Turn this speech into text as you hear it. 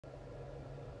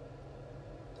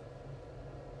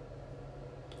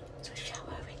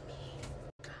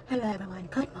Hello everyone,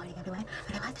 good morning everyone,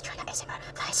 and I want to try the ASMR,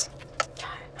 guys.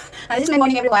 This is my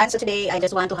morning everyone, so today I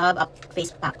just want to have a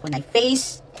face pack on my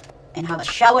face and have a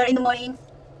shower in the morning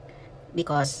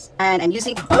because, and I'm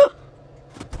using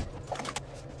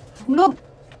look,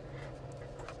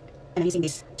 and I'm using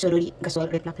this TSURURI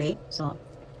Ghassoul&Red clay, so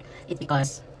it's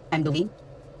because I'm doing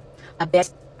a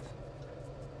best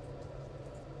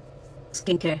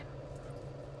skincare,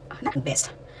 not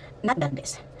best, not that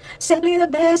best, simply the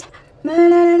best.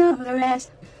 The rest,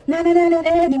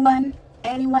 anyone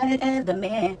that ever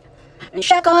met, and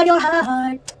shock on your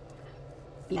heart.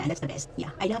 Yeah, that's the best.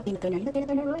 Yeah, I love Tina Turner. You know Tina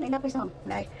Turner, I love her song.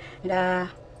 Like the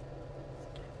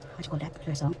what you call that?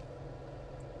 Her song.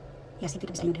 Yeah, Simply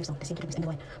the Best. I know her song. The Simply the Best and the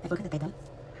one. I forgot the title.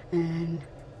 And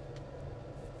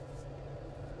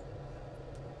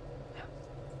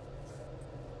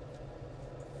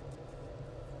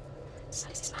so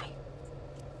this is mine.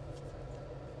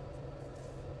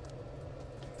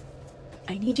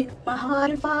 I need you, my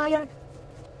heart on fire.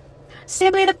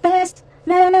 Simply the best,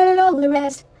 all the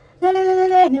rest.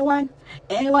 Anyone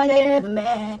that ever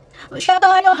met will shock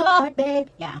on your heart, babe.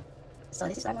 Yeah. So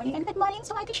this is our morning and good morning.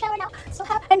 So I can shower now. So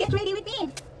have and get ready with me.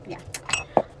 Yeah.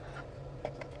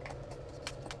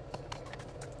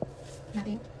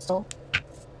 Nothing so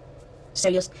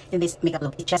serious in this makeup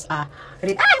look. It's just I'm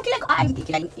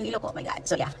killing oh my god.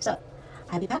 So yeah. So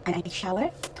I'll be back and I take shower.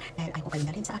 And I hope I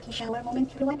na rin sa aking shower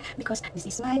moment, everyone, because this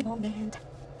is my moment.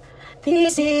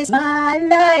 This is my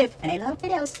life. And I love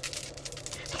videos.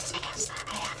 This is my house.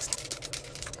 I love it.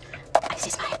 This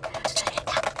is my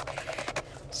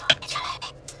so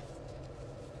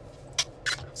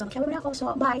so shower na ako.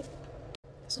 So bye.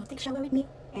 So take shower with me.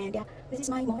 And yeah, this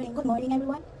is my morning. Good morning,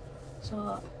 everyone.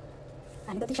 So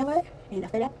I'm gonna take shower. And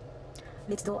after that,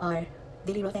 let's do our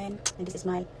daily routine. And this is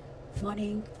my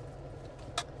morning.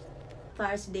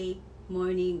 Thursday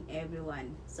morning,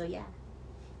 everyone. So yeah,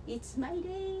 it's my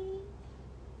day.